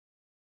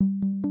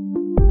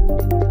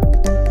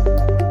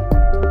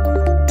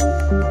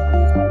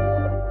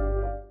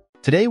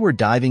Today we're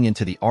diving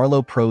into the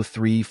Arlo Pro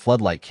 3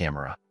 Floodlight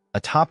camera, a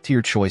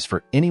top-tier choice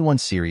for anyone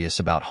serious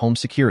about home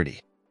security.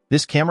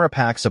 This camera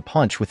packs a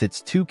punch with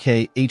its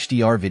 2K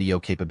HDR video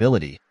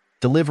capability,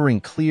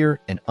 delivering clear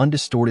and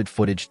undistorted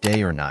footage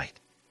day or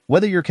night.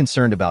 Whether you're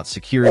concerned about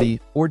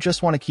security or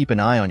just want to keep an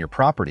eye on your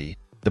property,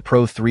 the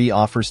Pro 3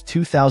 offers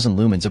 2,000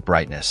 lumens of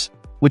brightness,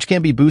 which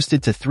can be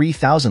boosted to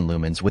 3,000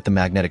 lumens with the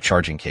magnetic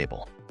charging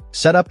cable.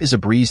 Setup is a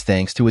breeze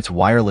thanks to its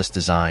wireless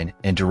design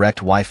and direct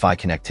Wi-Fi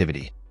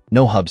connectivity.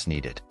 No hubs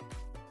needed.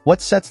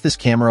 What sets this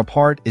camera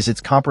apart is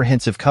its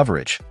comprehensive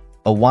coverage.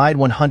 A wide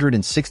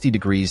 160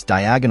 degrees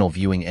diagonal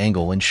viewing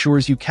angle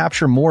ensures you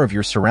capture more of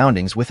your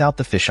surroundings without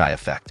the fisheye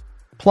effect.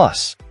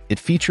 Plus, it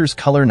features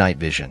color night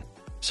vision,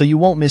 so you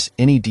won't miss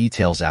any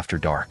details after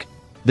dark.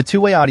 The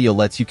two-way audio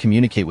lets you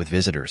communicate with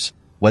visitors,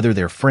 whether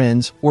they're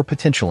friends or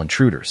potential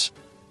intruders.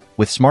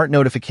 With smart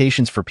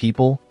notifications for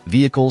people,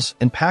 vehicles,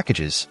 and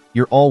packages,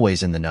 you're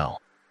always in the know.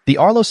 The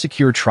Arlo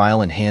Secure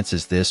Trial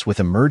enhances this with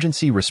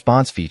emergency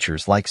response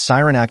features like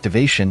siren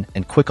activation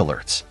and quick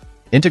alerts.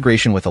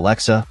 Integration with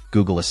Alexa,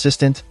 Google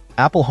Assistant,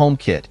 Apple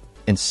HomeKit,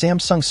 and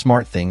Samsung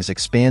SmartThings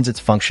expands its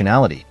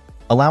functionality,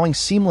 allowing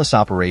seamless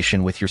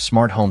operation with your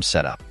smart home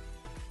setup.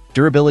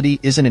 Durability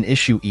isn't an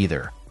issue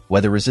either.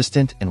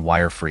 Weather-resistant and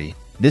wire-free,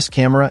 this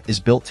camera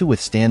is built to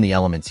withstand the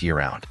elements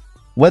year-round.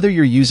 Whether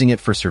you're using it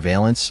for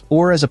surveillance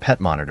or as a pet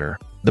monitor,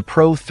 the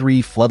Pro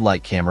 3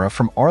 Floodlight camera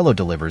from Arlo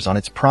delivers on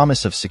its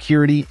promise of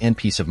security and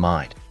peace of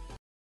mind.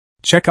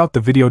 Check out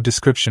the video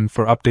description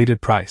for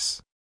updated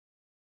price.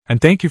 And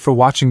thank you for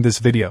watching this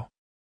video.